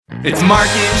It's Mark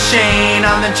and Shane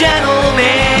on the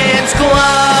Gentleman's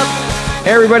Club.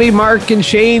 Hey everybody, Mark and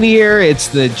Shane here. It's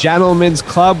the Gentleman's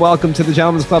Club. Welcome to the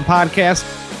Gentleman's Club podcast.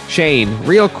 Shane,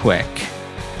 real quick.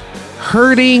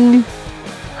 Hurting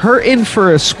for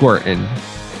a squirtin'.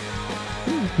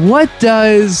 What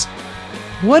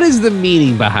is the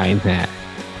meaning behind that?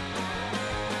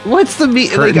 What's the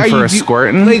meaning? Hurting for a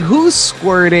squirtin'? Like, who's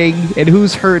squirting and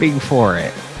who's hurting for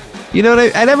it? You know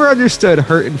what? I never understood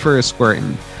hurting for a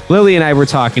squirtin'. Lily and I were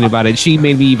talking about it. She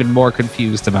made me even more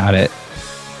confused about it.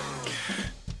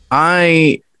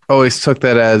 I always took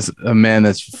that as a man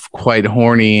that's quite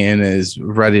horny and is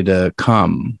ready to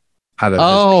come out of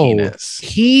his penis.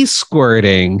 He's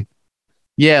squirting.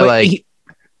 Yeah, but like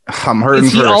I'm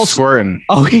hurting for a squirting.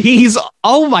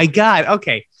 Oh my God.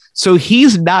 Okay. So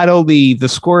he's not only the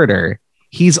squirter,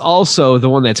 he's also the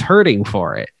one that's hurting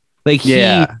for it. Like,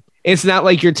 it's not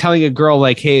like you're telling a girl,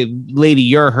 like, hey, lady,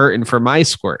 you're hurting for my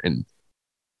squirting.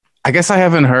 I guess I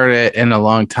haven't heard it in a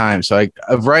long time. So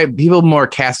people more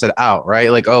cast it out,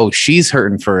 right? Like, oh, she's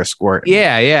hurting for a squirt.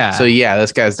 Yeah. So yeah,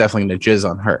 this guy's definitely gonna jizz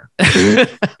on her.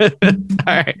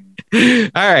 All right.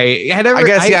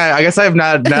 I guess I've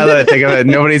not. Now that I think of it,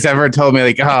 nobody's ever told me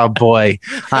like, oh boy,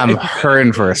 I'm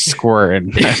hurting for a squirt.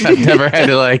 I've never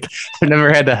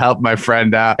had to help my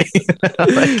friend out.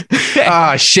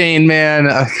 Like, Shane, man,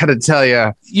 I gotta tell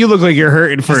you, you look like you're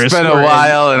hurting for a squirt. It's been a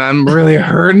while, and I'm really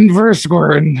hurting for a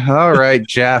squirt. All right,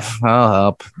 Jeff, I'll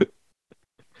help.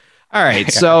 All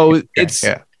right, so it's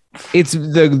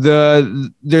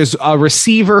there's a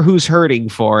receiver who's hurting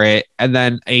for it, and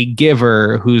then a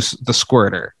giver who's the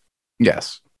squirter.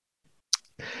 Yes,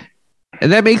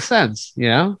 and that makes sense. You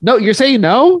know, no, you're saying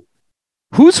no.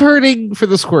 Who's hurting for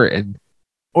the squirting?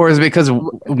 Or is it because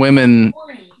women?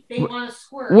 They want to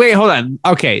squirt. Wait, hold on.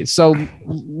 Okay, so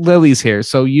Lily's here.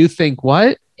 So you think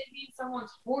what? It means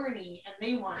someone's horny and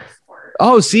they want to squirt.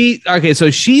 Oh, see, okay,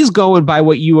 so she's going by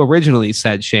what you originally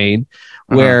said, Shane,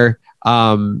 where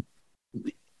I'm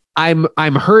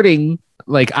hurting,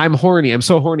 like I'm horny. I'm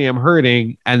so horny, I'm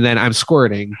hurting, and then I'm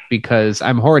squirting because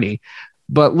I'm horny.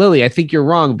 But Lily, I think you're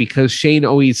wrong because Shane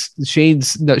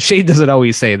doesn't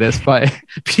always say this, but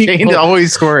Shane's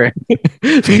always squirting.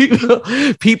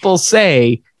 people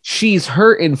say she's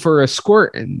hurting for a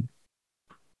squirting.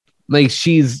 Like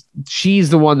she's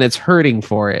the one that's hurting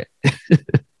for it.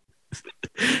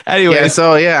 Anyway,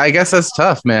 I guess that's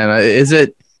tough, man. Is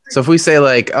it? So if we say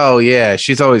like, oh yeah,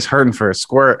 she's always hurting for a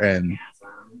squirt, and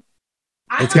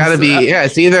it's got to be,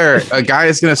 it's either a guy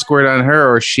is going to squirt on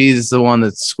her or she's the one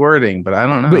that's squirting, but I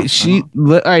don't know.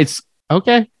 All right,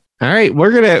 okay, all right,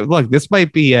 we're gonna look. This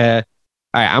might be all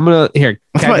right. I'm gonna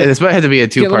this might have to be a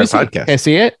 2-part podcast. Can I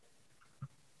see it?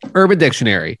 Urban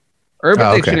Dictionary.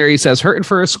 Dictionary says hurting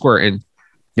for a squirting.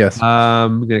 Yes.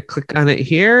 I'm gonna click on it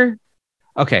here.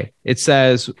 Okay, it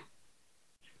says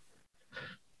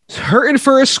hurting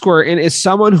for a squirtin' is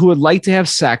someone who would like to have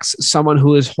sex, someone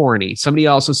who is horny. Somebody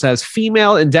also says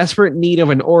female in desperate need of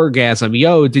an orgasm.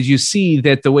 Yo, did you see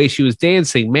that the way she was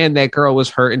dancing? Man, that girl was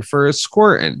hurting for a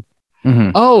squirtin'.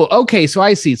 Mm-hmm. Oh, okay, so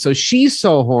I see. So she's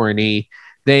so horny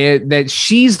that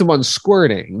she's the one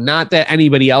squirting, not that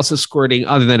anybody else is squirting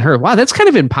other than her. Wow, that's kind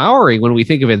of empowering when we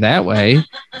think of it that way.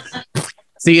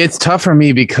 See, it's tough for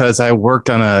me because I worked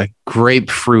on a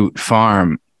grapefruit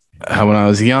farm when I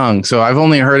was young. So I've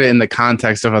only heard it in the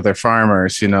context of other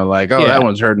farmers, like, that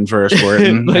one's hurting for a squirt.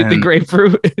 Like the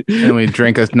grapefruit. And we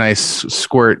drink a nice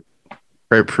squirt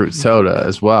grapefruit soda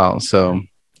as well. So,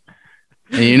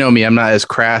 and you know me, I'm not as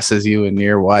crass as you and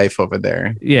your wife over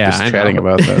there. Yeah. Just chatting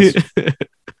about this.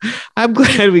 I'm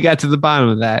glad we got to the bottom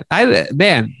of that.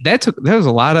 There was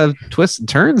a lot of twists and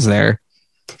turns there.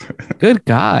 Good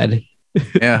God.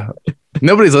 Yeah.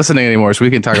 Nobody's listening anymore, so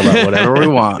we can talk about whatever we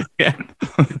want. Yeah.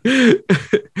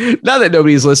 Now that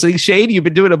nobody's listening, Shane, you've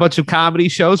been doing a bunch of comedy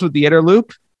shows with the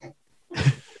Interloop.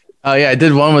 Oh yeah, I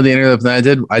did one with the Interloop,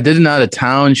 and I did an out of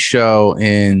town show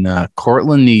in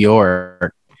Cortland, New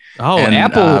York. Oh, and,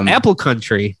 Apple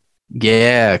country.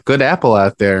 Yeah, good apple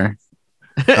out there.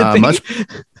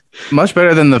 Much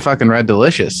better than the fucking Red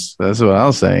Delicious. That's what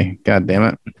I'll say. God damn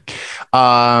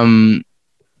it.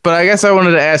 But I guess I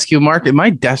wanted to ask you, Mark, am I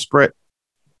desperate?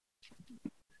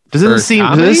 Does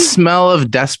this smell of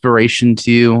desperation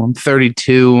to you? I'm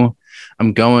 32.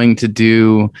 I'm going to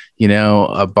do,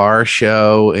 a bar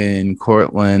show in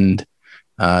Cortland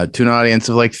to an audience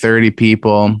of like 30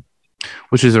 people,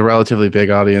 which is a relatively big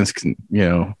audience,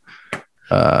 compared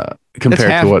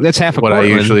to what I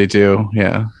usually do.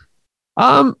 Yeah.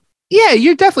 Yeah,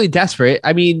 you're definitely desperate.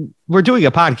 I mean, we're doing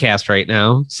a podcast right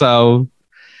now, so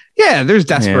yeah, there's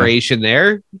desperation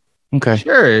there. Okay.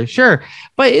 Sure.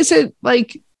 But is it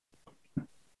like,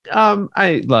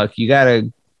 I look, you got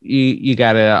a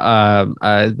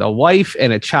wife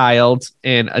and a child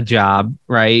and a job,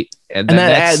 right? And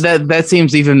that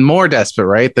seems even more desperate,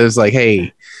 right? There's like,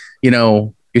 hey,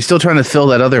 you're still trying to fill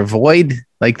that other void.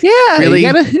 Like, yeah, really,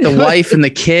 the wife and the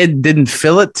kid didn't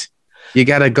fill it. You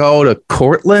got to go to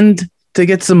Cortland to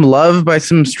get some love by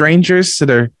some strangers that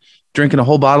are drinking a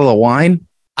whole bottle of wine.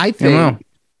 I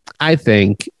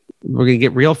think we're gonna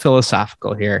get real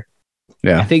philosophical here.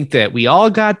 Yeah, I think that we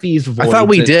all got these voids. I thought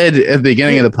we did at the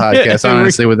beginning of the podcast,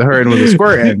 honestly, with the herd and with the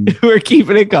squirt. And we're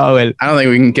keeping it going. I don't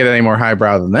think we can get any more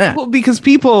highbrow than that. Well, because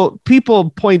people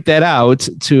point that out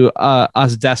to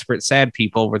us desperate, sad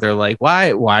people, where they're like, "Why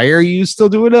are you still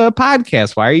doing a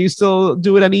podcast? Why are you still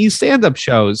doing any stand-up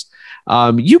shows?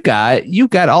 You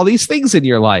got all these things in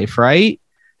your life, right?"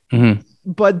 Mm-hmm.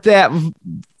 But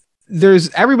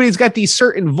everybody's got these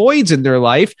certain voids in their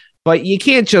life. But you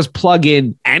can't just plug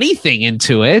in anything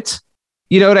into it.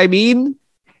 You know what I mean?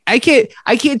 I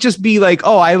can't just be like,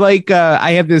 oh,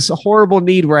 I have this horrible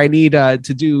need where I need to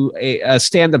do a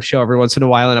stand-up show every once in a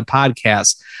while in a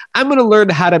podcast. I'm going to learn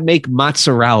how to make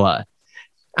mozzarella.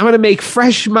 I'm going to make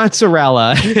fresh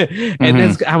mozzarella. And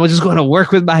I'm just going to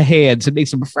work with my hands and make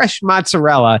some fresh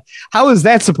mozzarella. How is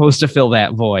that supposed to fill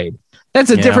that void? That's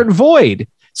a different void.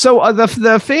 So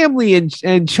the family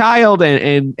and child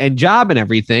and job and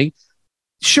everything,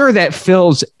 sure, that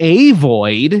fills a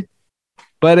void,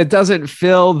 but it doesn't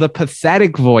fill the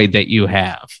pathetic void that you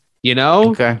have.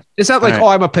 Okay. It's not like,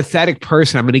 I'm a pathetic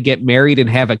person. I'm going to get married and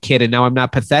have a kid, and now I'm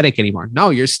not pathetic anymore. No,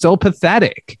 you're still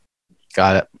pathetic.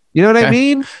 Got it. You know what I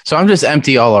mean? So I'm just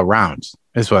empty all around.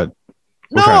 Is what?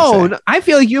 No, I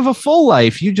feel like you have a full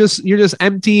life. You're just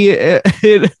empty.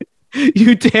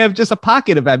 You have just a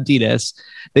pocket of emptiness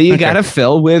that you got to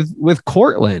fill with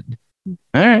Cortland.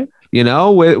 All right.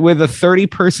 With a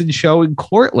 30-person show in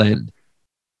Cortland.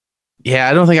 Yeah,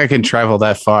 I don't think I can travel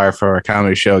that far for a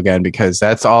comedy show again, because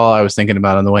that's all I was thinking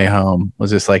about on the way home was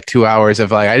just like 2 hours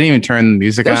of like, I didn't even turn the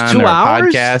music on 2 or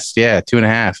hours? podcast. Yeah,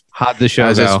 2.5. How'd the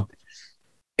show go?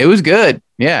 It was good.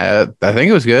 Yeah, I think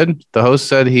it was good. The host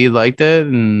said he liked it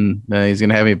and he's going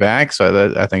to have me back.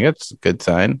 So I think it's a good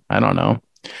sign. I don't know.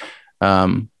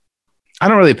 I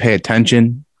don't really pay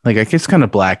attention. Like, I just kind of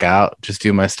black out, just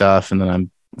do my stuff, and then I'm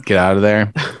get out of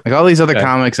there. Like all these other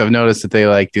comics, I've noticed that they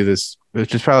like do this,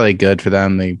 which is probably good for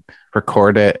them. They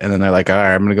record it and then they're like, all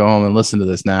right, I'm gonna go home and listen to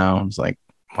this now. It's like,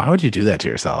 why would you do that to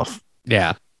yourself?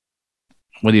 Yeah.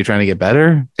 What are you trying to get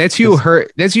better? That's you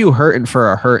hurting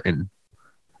for a hurting.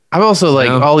 I've also like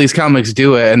all these comics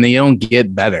do it and they don't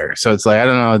get better. So it's like, I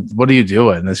don't know, what are you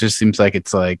doing? This just seems like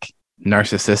it's like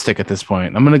narcissistic at this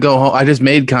point. I'm gonna go home. I just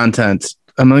made content.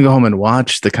 I'm gonna go home and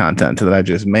watch the content that I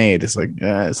just made. It's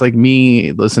like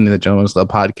me listening to the Gentlemen's Club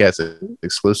podcast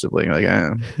exclusively. Like,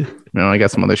 I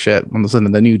got some other shit. I'm listening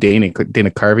to the new Dana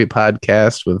Carvey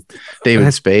podcast with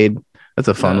David Spade. That's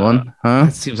a fun one, huh?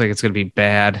 It seems like it's gonna be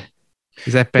bad.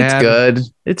 Is that bad?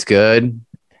 It's good.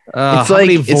 It's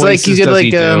like you get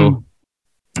like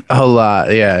a whole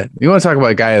lot. Yeah. You want to talk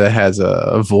about a guy that has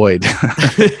a void.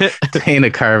 Dana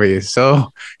Carvey.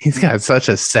 So he's got such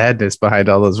a sadness behind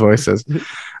all those voices.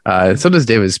 So does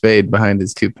David Spade behind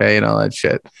his toupee and all that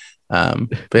shit. But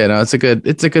yeah, no, it's a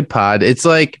good pod. It's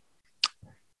like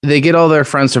they get all their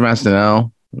friends from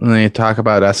SNL and they talk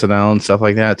about SNL and stuff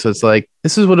like that. So it's like,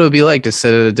 this is what it would be like to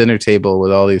sit at a dinner table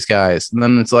with all these guys. And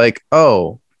then it's like,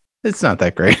 oh, it's not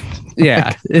that great.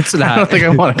 Yeah, it's not. I don't think I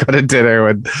want to go to dinner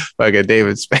with fucking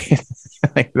David Spade.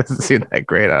 Like, it doesn't seem that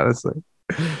great, honestly.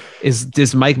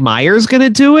 Is Mike Myers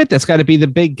gonna do it? That's got to be the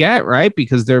big get, right?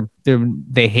 Because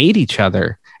they hate each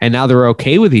other, and now they're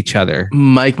okay with each other.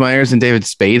 Mike Myers and David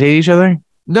Spade hate each other?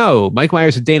 No, Mike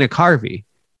Myers and Dana Carvey.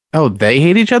 Oh, they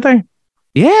hate each other?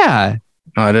 Yeah.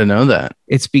 Oh, I didn't know that.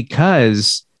 It's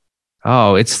because,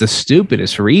 it's the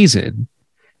stupidest reason.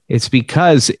 It's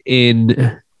because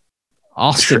in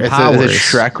Austin Powers. Is it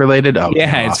Shrek related? Oh,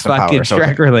 yeah, it's fucking Powers.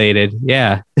 Shrek related.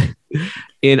 Yeah.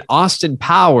 In Austin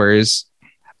Powers,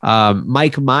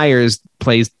 Mike Myers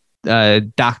plays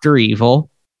Dr. Evil,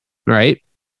 right?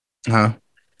 Uh-huh.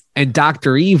 And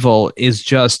Dr. Evil is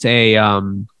just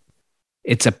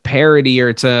it's a parody, or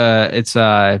it's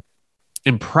a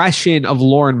impression of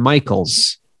Lorne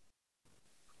Michaels.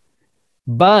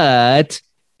 But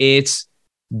it's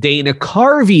Dana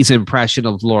Carvey's impression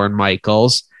of Lorne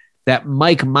Michaels that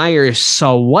Mike Myers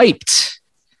swiped.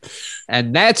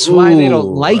 And that's why they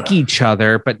don't like each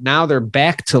other, but now they're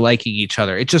back to liking each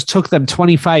other. It just took them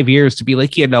 25 years to be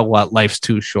like, you know what? Life's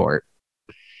too short.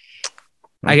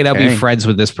 I can now be friends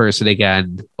with this person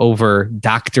again over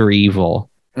Dr. Evil.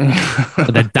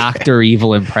 The Dr.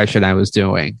 Evil impression I was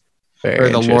doing. Very or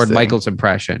the Lord interesting. Michaels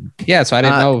impression. Yeah, so I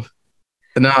didn't know.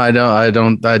 No, I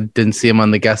don't. I didn't see him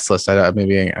on the guest list.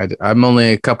 I'm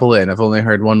only a couple in. I've only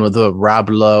heard one with Rob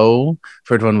Lowe. I've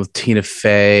heard one with Tina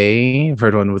Fey. I've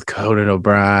heard one with Conan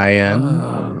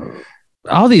O'Brien.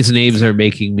 All these names are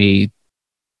making me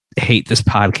hate this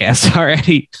podcast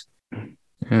already.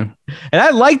 Yeah. And I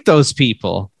like those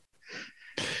people.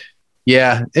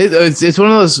 Yeah, it's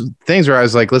one of those things where I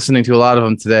was like listening to a lot of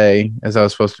them today as I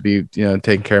was supposed to be,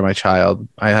 taking care of my child.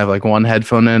 I have like one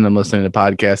headphone in. I'm listening to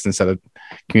podcasts instead of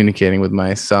communicating with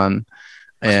my son,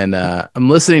 and I'm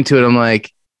listening to it. I'm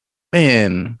like,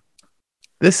 man,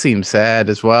 this seems sad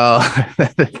as well.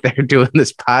 That they're doing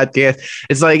this podcast.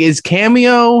 It's like, is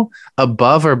Cameo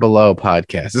above or below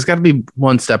podcast? It's got to be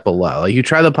one step below. Like, you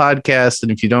try the podcast,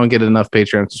 and if you don't get enough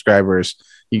Patreon subscribers,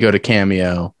 you go to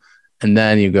Cameo, and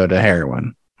then you go to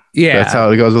heroin. Yeah, that's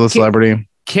how it goes with a celebrity.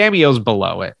 Cameo's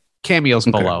below it.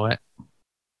 Below it.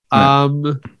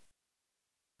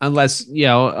 Unless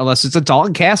it's a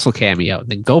Dalton Castle cameo,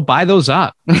 then go buy those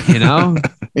up. Yeah.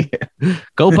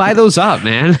 Go buy those up,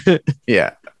 man.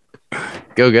 Yeah.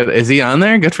 Go get it. Is he on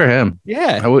there? Good for him.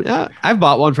 Yeah. I've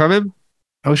bought one from him.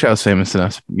 I wish I was famous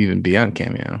enough to even be on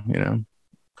Cameo,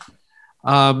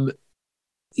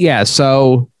 Yeah,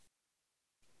 so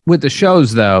with the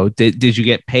shows though, did you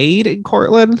get paid in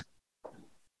Cortland?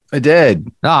 I did.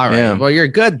 All right. Yeah. Well, you're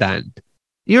good then.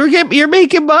 You're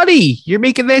making money. You're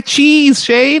making that cheese,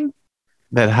 Shane.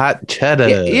 That hot cheddar.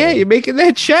 Yeah, you're making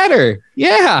that cheddar.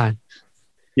 Yeah.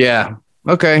 Yeah.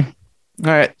 Okay.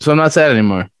 All right. So I'm not sad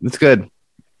anymore. It's good.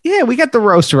 Yeah, we got the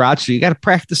roast Rochester. You got to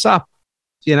practice up.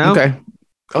 Okay.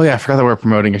 Oh yeah, I forgot that we're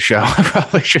promoting a show. I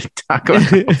probably should talk about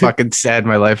how fucking sad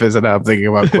my life is, and I'm thinking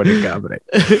about quitting comedy.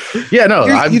 Yeah,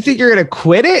 no. You think you're gonna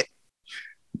quit it?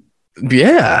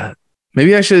 Yeah.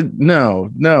 Maybe I should. No,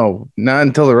 not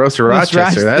until the roast of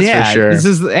Rochester. That's for sure. This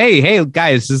is hey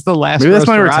guys. This is the last. Maybe that's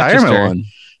my retirement one.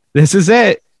 This is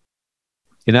it.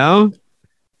 Then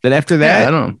after that,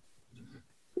 I don't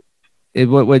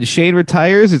know. When Shane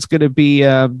retires, it's gonna be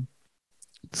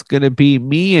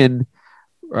me and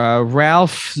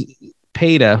Ralph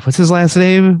Peta. What's his last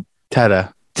name?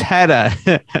 Teta.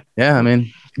 Yeah, I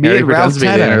mean, me and Ralph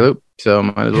Teta. Interloop, so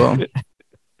might as well.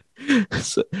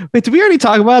 So, wait, did we already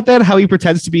talk about that? How he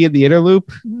pretends to be in the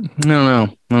interloop? No. I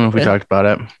don't know if we talked about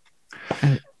it.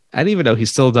 I didn't even know he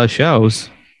still does shows.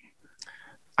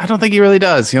 I don't think he really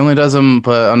does. He only does them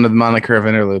under the moniker of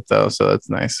interloop, though, so that's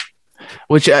nice.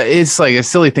 Which is like a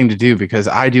silly thing to do because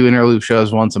I do interloop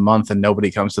shows once a month and nobody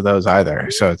comes to those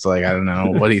either. So it's like, I don't know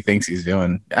what he thinks he's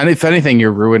doing. And if anything,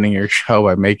 you're ruining your show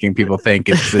by making people think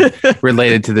it's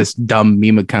related to this dumb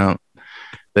meme account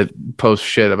that posts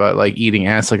shit about like eating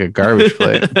ass like a garbage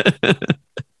plate. Can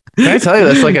I tell you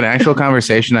that's like an actual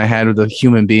conversation I had with a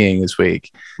human being this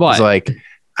week? What? It's like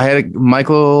I had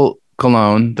Michael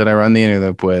Cologne that I run the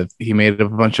interloop with. He made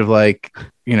up a bunch of like,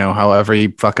 how every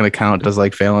fucking account does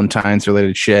like Valentine's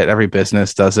related shit. Every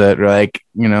business does it, or like,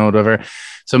 whatever.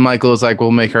 So Michael was like,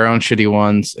 we'll make our own shitty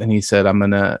ones. And he said, I'm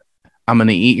gonna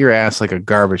eat your ass like a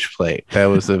garbage plate. That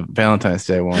was the Valentine's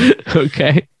Day one.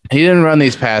 Okay. He didn't run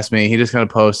these past me. He just kind of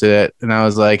posted it. And I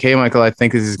was like, hey, Michael, I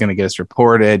think this is going to get us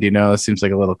reported. It seems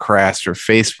like a little crass for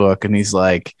Facebook. And he's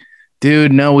like,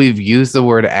 dude, no, we've used the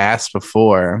word ass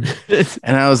before.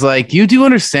 And I was like, you do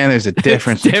understand there's a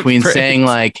difference between saying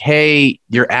like, hey,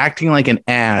 you're acting like an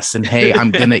ass, and hey,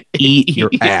 I'm going to eat your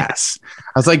ass.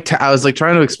 I was like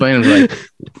trying to explain. I was like,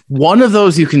 one of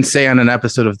those you can say on an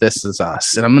episode of This Is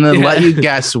Us. And I'm going to let you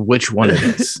guess which one it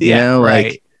is.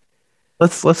 Right.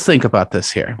 Let's think about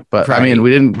this here. But right. I mean, we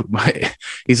didn't.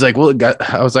 He's like, well,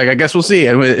 I was like, I guess we'll see.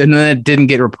 And then it didn't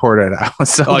get reported out.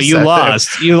 So you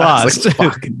lost. You lost.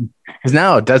 Because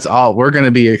now that's all. We're going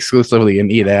to be exclusively an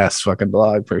eat ass fucking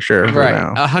blog for sure. Right.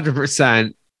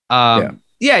 100%. Yeah.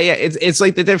 It's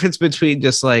like the difference between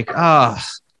just like,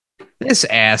 this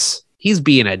ass, he's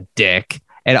being a dick.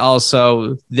 And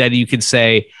also then you can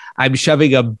say, I'm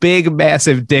shoving a big,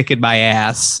 massive dick in my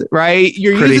ass, right?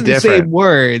 You're pretty using different. The same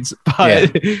words,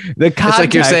 but the context... It's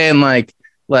like you're saying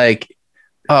like,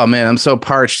 oh man, I'm so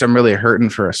parched, I'm really hurting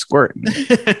for a squirt.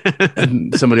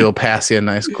 And somebody will pass you a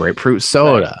nice grapefruit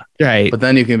soda. Right. But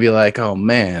then you can be like, oh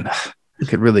man, I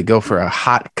could really go for a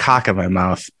hot cock in my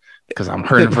mouth because I'm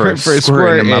hurting for a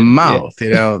squirt in my mouth.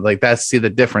 Like that's, see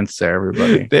the difference there,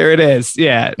 everybody. There it is.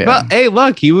 Yeah. But hey,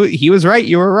 look, he was right.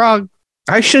 You were wrong.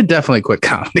 I should definitely quit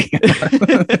comedy.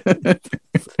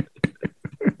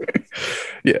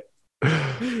 Yeah.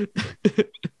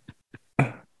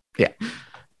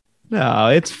 No,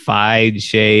 it's fine,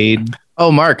 Shane.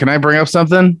 Oh, Mark, can I bring up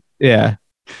something? Yeah.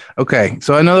 Okay.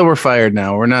 So I know that we're fired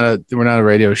now. We're not a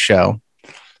radio show.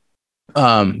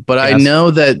 But I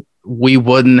know that we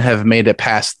wouldn't have made it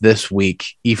past this week,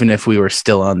 even if we were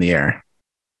still on the air.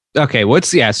 Okay,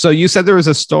 so you said there was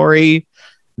a story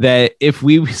that if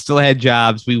we still had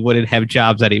jobs, we wouldn't have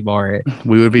jobs anymore.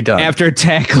 We would be done. After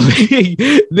tackling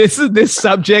this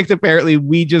subject, apparently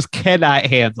we just cannot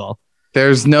handle.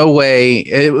 There's no way.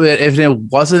 If it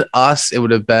wasn't us, it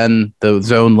would have been the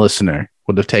Zone listener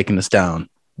would have taken us down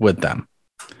with them.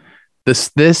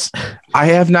 I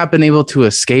have not been able to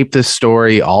escape this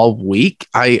story all week.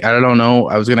 I don't know.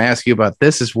 I was going to ask you about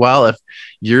this as well. If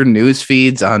your news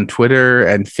feeds on Twitter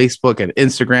and Facebook and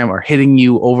Instagram are hitting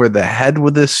you over the head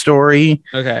with this story.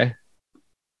 Okay.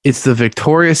 It's the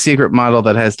Victoria's Secret model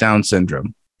that has Down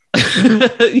syndrome.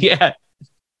 Yeah.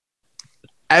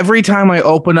 Every time I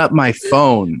open up my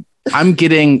phone, I'm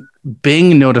getting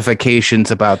Bing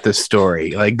notifications about this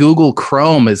story. Like Google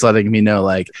Chrome is letting me know,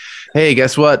 like, hey,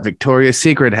 guess what? Victoria's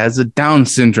Secret has a Down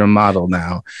syndrome model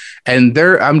now. And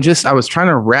I was trying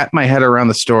to wrap my head around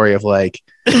the story of like,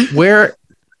 where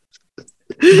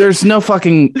there's no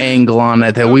fucking angle on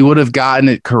it that we would have gotten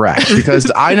it correct,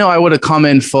 because I know I would have come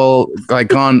in full, like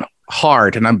gone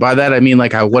hard. And by that, I mean,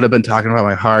 like I would have been talking about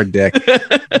my hard dick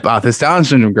about this Down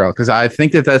syndrome girl. Cause I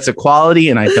think that that's a quality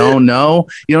and I don't know,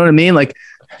 you know what I mean? Like,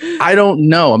 I don't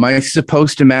know. Am I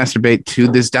supposed to masturbate to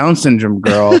this Down syndrome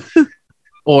girl?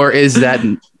 Or is that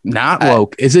not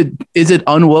woke? Is it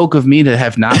unwoke of me to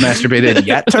have not masturbated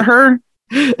yet to her?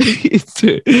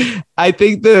 I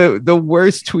think the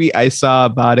worst tweet I saw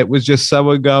about it was just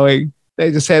someone going,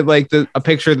 they just had like a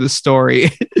picture of the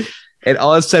story and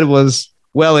all it said was,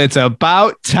 well, it's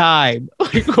about time.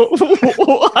 Like,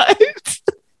 what?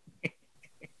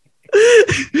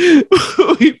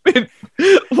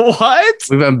 What?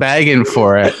 We've been begging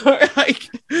for it. Like,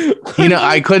 you know,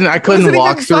 I couldn't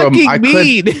walk through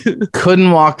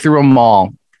couldn't walk through a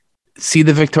mall, see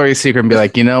the Victoria's Secret and be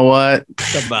like, you know what?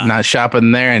 Not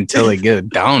shopping there until they get a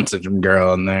Down syndrome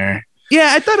girl in there.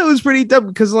 Yeah, I thought it was pretty dumb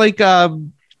because like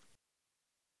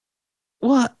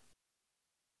what?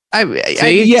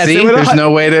 Yes, there's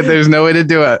no way to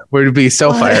do it. We'd be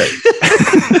so fired.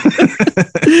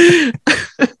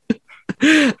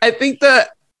 I think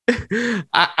that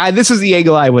this was the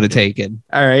angle I would have taken.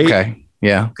 All right. Okay.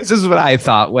 Yeah. Because this is what I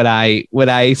thought when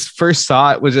I first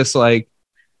saw it, was just like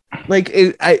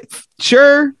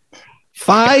sure,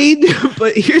 fine,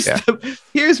 but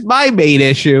here's my main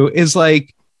issue is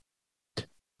like,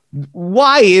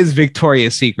 why is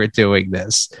Victoria's Secret doing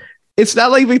this? It's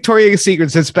not like Victoria's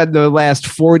Secret has spent the last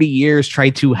 40 years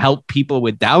trying to help people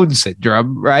with Down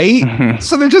syndrome, right? Mm-hmm.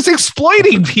 So they're just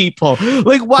exploiting people.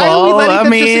 Like, why are we letting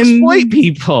them just exploit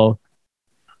people?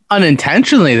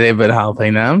 Unintentionally, they've been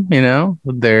helping them, you know,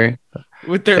 with their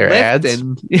ads.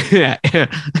 Yeah.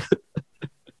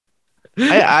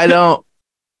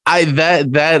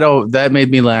 That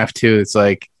made me laugh too. It's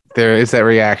like there is that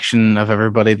reaction of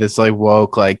everybody that's like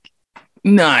woke, like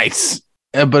nice.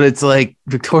 But it's like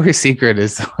Victoria's Secret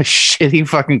is a shitty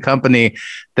fucking company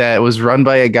that was run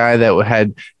by a guy that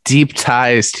had deep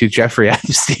ties to Jeffrey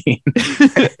Epstein.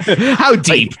 How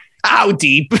deep? How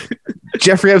deep?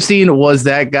 Jeffrey Epstein was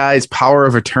that guy's power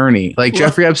of attorney. Like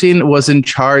Jeffrey Epstein was in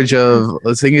charge of,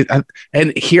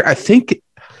 and here I think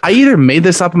I either made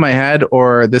this up in my head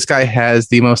or this guy has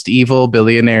the most evil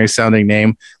billionaire sounding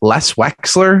name, Les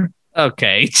Wexler.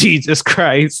 Okay, Jesus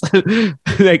Christ. That's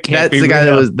the guy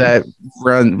that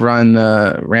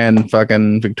ran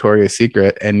fucking Victoria's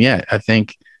Secret. And yeah, I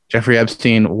think Jeffrey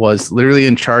Epstein was literally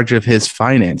in charge of his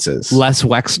finances. Les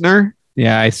Wexner?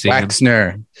 Yeah, I see.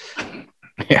 Wexner.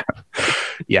 Yeah.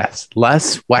 Yes.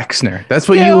 Les Wexner. That's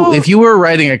what if you were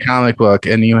writing a comic book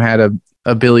and you had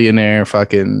a billionaire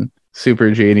fucking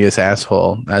super genius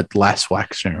asshole at Les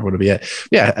Wexner would be it.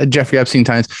 Yeah, Jeffrey Epstein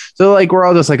times. So like we're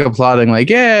all just like applauding, like,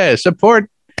 yeah, support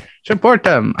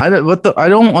them. I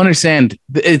don't understand.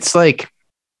 It's like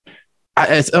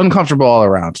it's uncomfortable all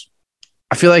around.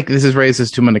 I feel like this has raises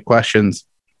too many questions.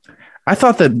 I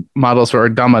thought that models were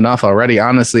dumb enough already,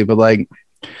 honestly, but like,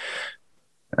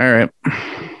 all right.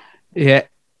 Yeah,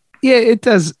 it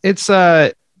does. It's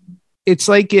like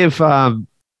if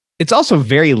it's also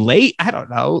very late. I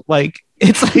don't know. Like,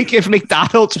 it's like if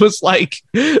McDonald's was like,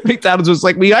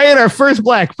 we hired our first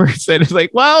black person. It's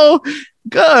like, well,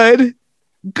 good.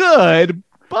 But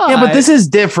yeah, but this is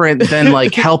different than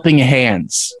like Helping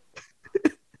Hands,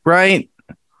 right?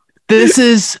 This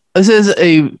is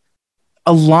a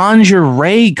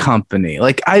lingerie company.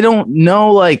 Like, I don't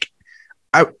know. Like,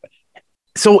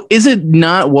 so is it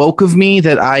not woke of me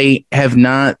that I have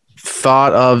not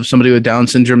thought of somebody with Down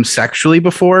syndrome sexually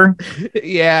before?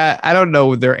 Yeah, I don't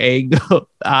know their angle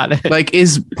on it. Like,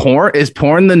 is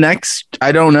porn the next?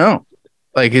 I don't know.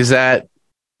 Like,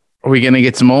 are we gonna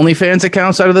get some OnlyFans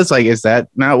accounts out of this? Like, is that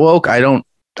not woke? I don't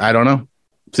know.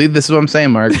 See, this is what I'm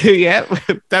saying, Mark. Yeah,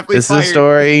 definitely. This is a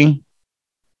story.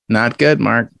 Not good,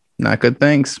 Mark. Not good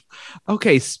things.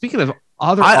 Okay, speaking of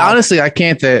other, honestly, I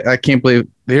can't believe.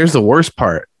 Here's the worst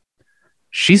part.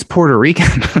 She's Puerto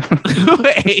Rican.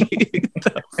 Wait,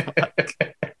 the fuck?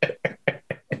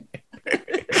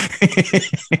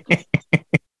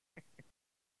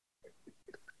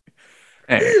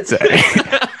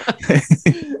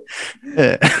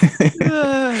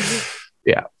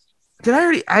 Yeah. Did I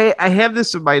already? I have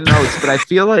this in my notes, but I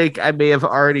feel like I may have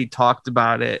already talked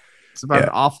about it. It's about an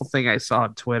awful thing I saw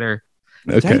on Twitter.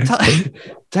 Okay.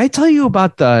 Did I tell you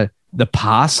about the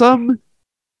possum?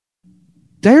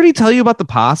 Did I already tell you about the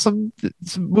possum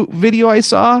video I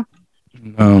saw?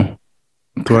 No.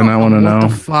 Do I not want to know? What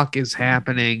the fuck is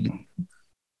happening?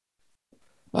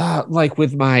 Like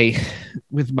with my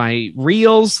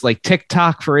reels, like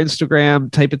TikTok for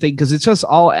Instagram type of thing, because it's just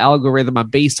all algorithm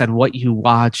based on what you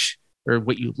watch or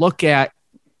what you look at.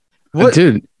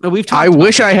 Dude, I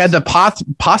wish I had the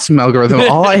possum algorithm.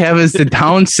 All I have is the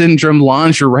Down syndrome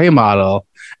lingerie model,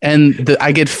 and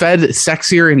I get fed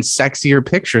sexier and sexier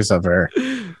pictures of her.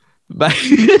 I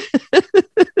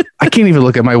can't even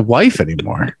look at my wife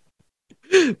anymore.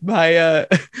 My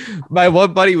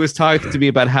one buddy was talking to me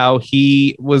about how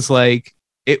he was like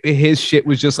his shit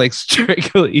was just like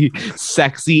strictly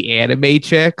sexy anime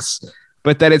chicks,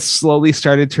 but then it slowly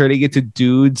started turning into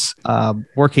dudes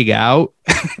working out.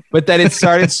 But then it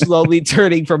started slowly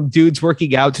turning from dudes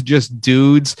working out to just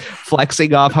dudes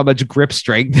flexing off how much grip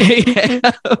strength they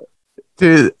have.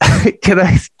 Dude,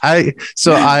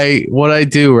 what I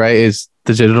do, right, is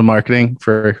digital marketing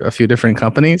for a few different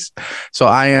companies. So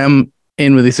I am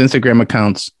in with these Instagram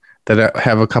accounts that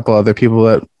have a couple other people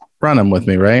that run them with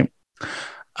me, right?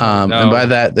 And by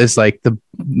that, it's like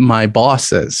my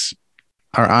bosses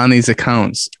are on these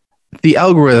accounts. The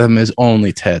algorithm is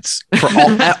only tits for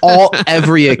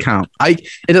every account.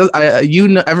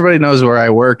 Everybody knows where I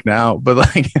work now, but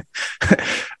like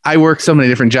I work so many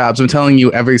different jobs. I'm telling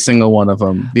you, every single one of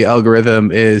them, the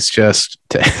algorithm is just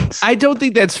tits. I don't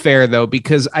think that's fair though,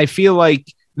 because I feel like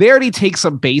they already take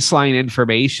some baseline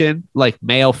information like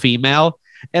male, female.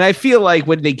 And I feel like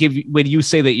when you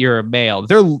say that you're a male,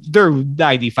 they're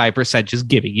 95% just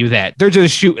giving you that. They're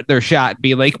just shooting their shot and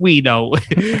being like, we know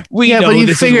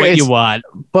this is what you want.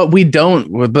 But we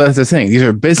don't. But that's the thing. These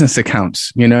are business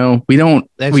accounts, you know. We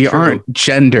aren't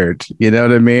gendered. You know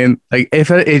what I mean? Like if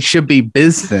it should be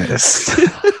business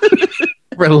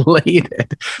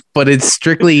related, but it's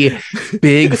strictly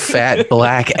big fat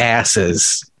black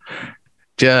asses.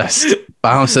 Just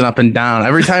bouncing up and down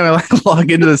every time I log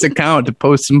into this account to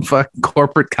post some fucking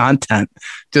corporate content.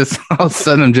 Just all of a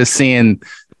sudden, I'm just seeing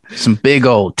some big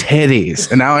old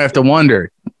titties, and now I have to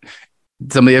wonder: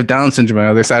 somebody have Down syndrome on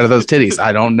the other side of those titties?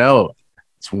 I don't know.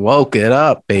 It's woke it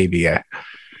up, baby.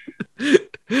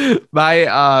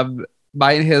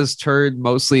 Mine has turned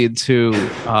mostly into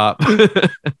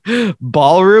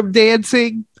ballroom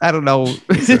dancing. I don't know.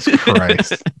 Jesus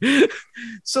Christ.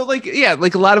 So like a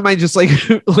lot of mine just like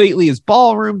lately is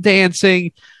ballroom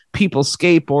dancing, people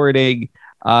skateboarding,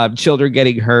 children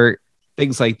getting hurt,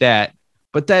 things like that.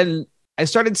 But then I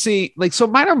started seeing so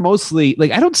mine are mostly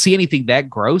I don't see anything that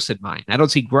gross in mine. I don't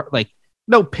see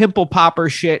no pimple popper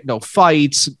shit, no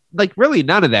fights, really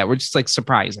none of that. We're just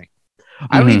surprising.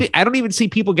 I don't even see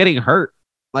people getting hurt.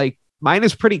 Like mine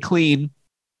is pretty clean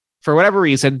for whatever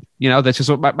reason. That's just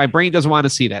what my brain doesn't want to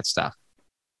see that stuff.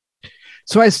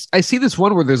 So I see this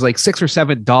one where there's 6 or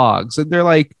 7 dogs and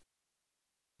they're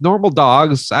normal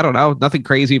dogs. I don't know. Nothing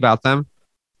crazy about them.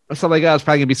 So it's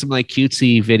probably gonna be some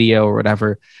cutesy video or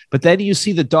whatever. But then you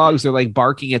see the dogs, they're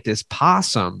barking at this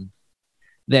possum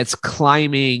that's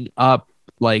climbing up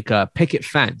a picket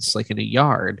fence, in a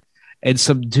yard. And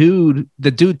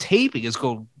the dude taping is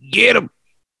going, get him.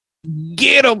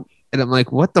 And I'm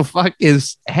like, what the fuck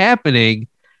is happening?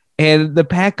 And the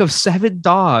pack of 7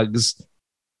 dogs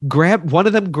one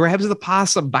of them grabs the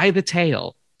possum by the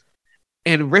tail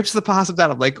and rips the possum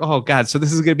down. I'm like, oh God. So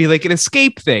this is going to be an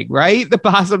escape thing, right? The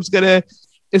possum's going to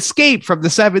escape from the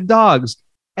 7 dogs.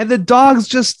 And the dogs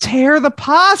just tear the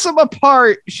possum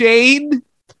apart, Shane.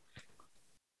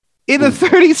 In a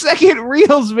 30-second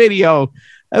Reels video.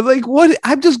 I'm like, what?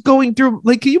 I'm just going through,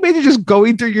 can you imagine just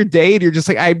going through your day and you're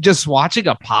just I'm just watching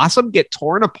a possum get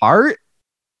torn apart?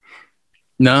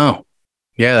 No.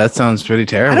 Yeah, that sounds pretty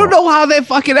terrible. I don't know how that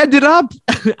fucking ended up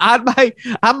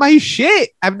on my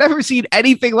shit. I've never seen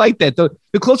anything like that. The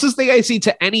closest thing I see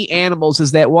to any animals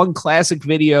is that one classic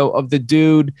video of the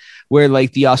dude where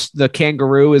the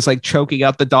kangaroo is choking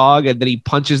out the dog and then he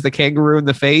punches the kangaroo in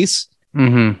the face.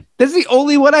 Mm-hmm. That's the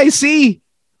only one I see.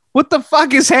 What the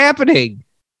fuck is happening?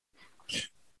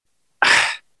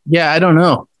 Yeah, I don't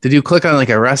know. Did you click on like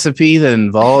a recipe that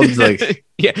involved like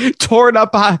torn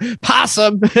up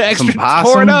possum, extra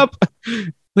possum? torn up?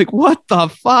 Like, what the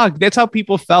fuck? That's how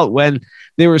people felt when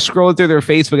they were scrolling through their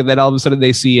Facebook and then all of a sudden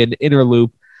they see an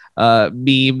Interloop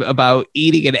meme about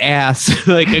eating an ass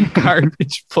like a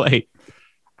garbage plate.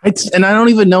 And I don't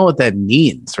even know what that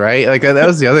means, right? Like that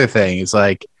was the other thing. It's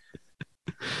like,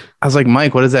 I was like,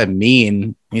 Mike, what does that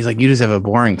mean? He's like, you just have a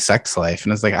boring sex life.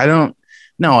 And it's like,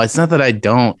 no, it's not that I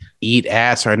don't eat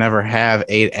ass or I never have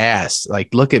ate ass.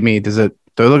 Like, look at me. Do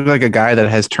I look like a guy that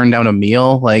has turned down a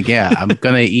meal? Like, yeah, I'm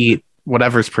going to eat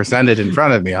whatever's presented in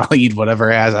front of me. I'll eat whatever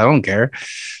ass. I don't care.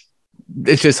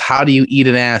 It's just, how do you eat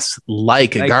an ass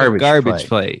like a garbage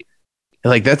plate?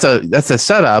 Like, that's a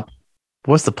setup.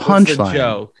 What's the punchline?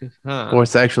 Joke? Huh?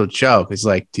 What's the actual joke? It's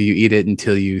like, do you eat it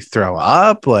until you throw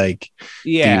up? Like, do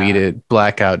you eat it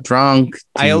blackout drunk?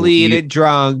 I only eat it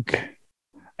drunk.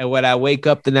 And when I wake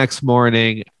up the next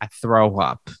morning, I throw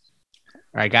up.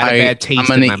 Or I got a bad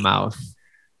taste in my mouth.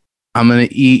 I'm going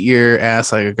to eat your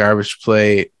ass like a garbage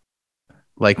plate,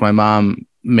 like my mom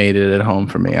made it at home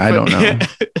for me. I don't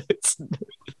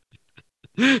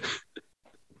know.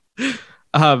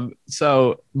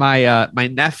 So my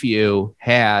nephew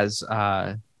has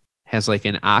like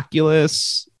an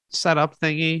Oculus setup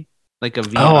thingy, like a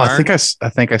VR. Oh, I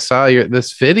think I saw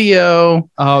this video.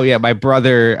 Oh yeah, my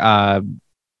brother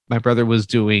was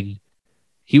doing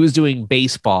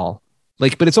baseball,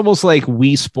 like, but it's almost like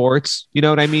Wii Sports, you know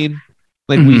what I mean?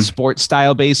 Like Wii Sports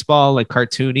style baseball, like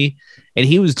cartoony, and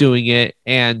he was doing it.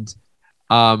 And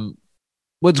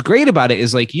what's great about it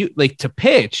is like to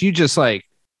pitch, you just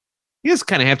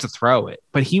kind of have to throw it.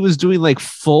 But he was doing like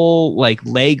full like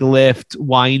leg lift,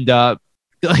 wind up,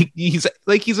 like he's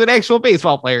an actual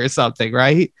baseball player or something,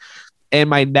 right? And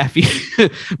my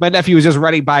nephew was just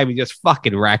running by me, just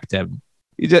fucking wrecked him.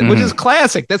 Which is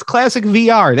classic. That's classic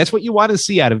VR. That's what you want to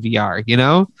see out of VR, you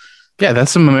know? Yeah,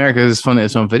 that's some America's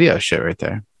Funniest Home Video shit right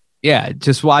there. Yeah,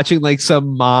 just watching like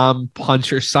some mom punch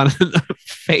her son in the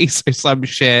face or some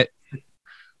shit.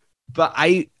 But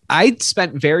I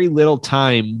spent very little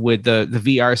time with the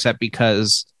VR set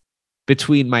because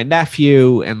between my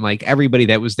nephew and like everybody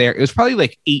that was there, it was probably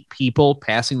like 8 people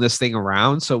passing this thing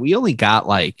around. So we only got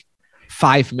like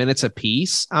 5 minutes a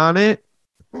piece on it.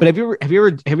 But have you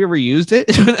ever used it?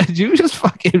 Did you just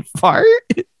fucking fart?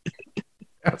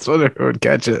 That's what it would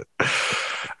catch it.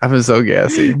 I've been so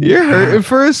gassy. You're hurting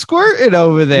for a squirting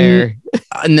over there.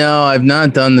 No, I've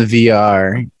not done the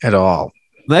VR at all.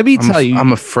 Let me tell you,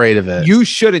 I'm afraid of it. You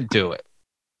shouldn't do it.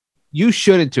 You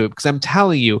shouldn't do it because I'm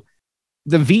telling you,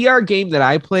 the VR game that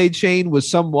I played, Shane, was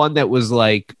someone that was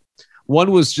like,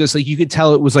 one was just like, you could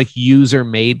tell it was like user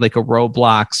made, like a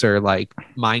Roblox or like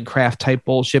Minecraft type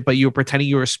bullshit, but you were pretending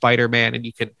you were Spider-Man and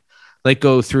you could like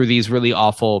go through these really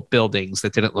awful buildings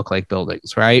that didn't look like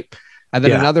buildings, right? And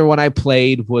then another one I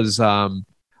played was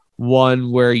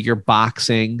one where you're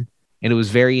boxing and it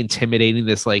was very intimidating.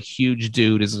 This like huge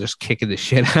dude is just kicking the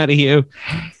shit out of you.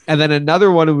 And then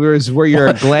another one was where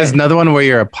you're There's another one where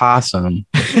you're a possum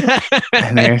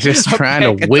and they're just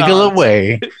trying to wiggle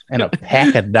away and a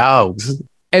pack of dogs.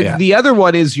 And the other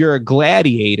one is you're a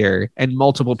gladiator and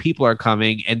multiple people are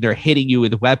coming and they're hitting you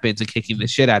with weapons and kicking the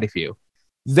shit out of you.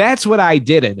 That's what I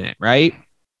did in it, right?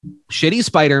 Shitty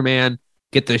Spider-Man,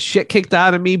 get the shit kicked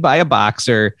out of me by a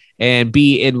boxer, and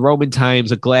be in Roman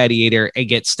times a gladiator and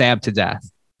get stabbed to death.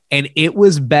 And it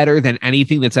was better than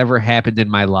anything that's ever happened in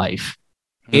my life.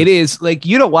 It is like,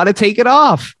 you don't want to take it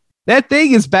off. That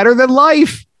thing is better than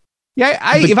life. Yeah,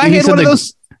 if I had one of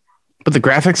those. But the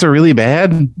graphics are really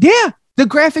bad. Yeah, the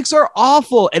graphics are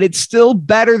awful, and it's still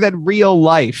better than real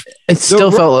life. It still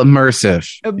felt immersive.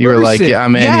 You were like, yeah,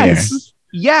 I'm in here.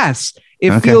 Yes.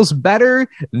 It feels better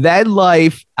than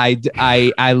life. I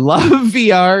love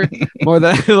VR more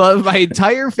than I love my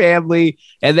entire family.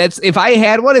 And that's, if I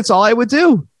had one, it's all I would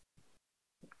do.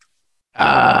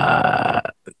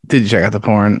 Did you check out the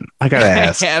porn? I gotta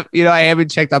ask. I haven't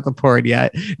checked out the porn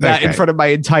yet. Not in front of my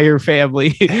entire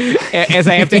family. As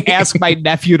I have to ask my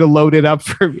nephew to load it up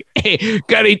for me. Hey,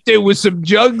 got anything with some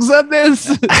jugs on this?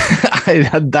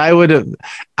 I would have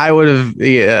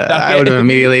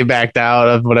immediately backed out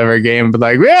of whatever game, but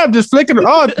like, yeah, I'm just flicking.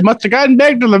 Oh, it must have gotten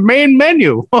back to the main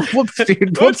menu. Whoops,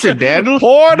 Dad.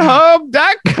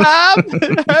 Pornhub.com /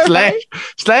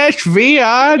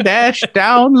 VR -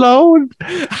 download.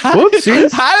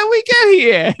 Whoopsies. How did we get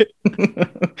here?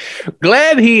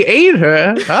 Glad he ate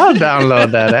her. I'll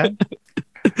download that app.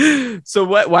 So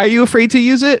why are you afraid to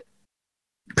use it?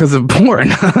 Because of porn.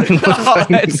 Oh,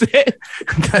 that's it.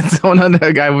 That's one of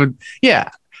the guy would. Yeah.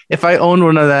 If I owned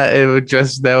one of that,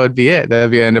 that would be it. That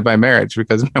would be the end of my marriage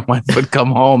because my wife would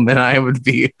come home and I would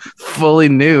be fully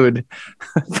nude,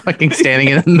 fucking standing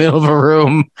in the middle of a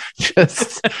room,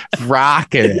 just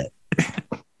rocking it.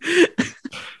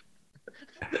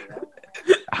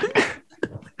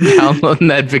 Downloading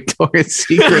that Victoria's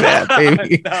Secret app,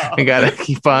 baby. No. I gotta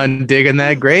keep on digging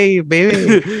that grave,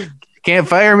 baby. Can't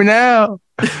fire me now.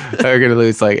 We're gonna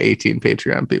lose like 18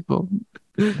 Patreon people.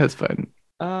 That's fine.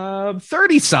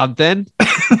 30 something.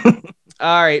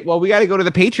 All right. Well, we got to go to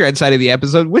the Patreon side of the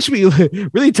episode. Wish we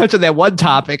really touched on that one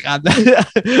topic on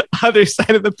the other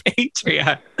side of the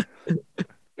Patreon.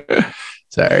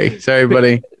 Sorry,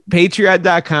 buddy.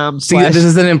 Patreon.com. See, this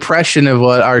is an impression of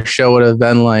what our show would have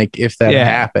been like if that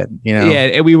happened. You know, yeah,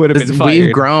 and we would have been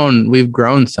fired. We've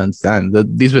grown since then.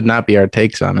 These would not be our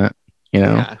takes on it. You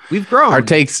know, we've grown. Our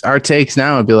takes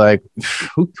now would be like,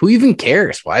 who even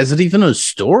cares? Why is it even a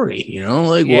story? You know,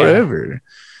 like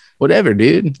whatever,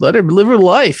 dude. Let her live her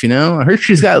life. You know, I heard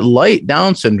she's got light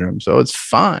Down syndrome, so it's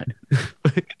fine.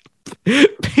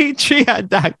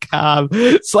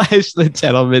 Patreon.com/The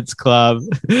Gentlemen's Club.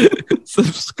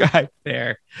 Subscribe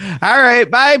there. All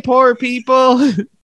right. Bye, poor people.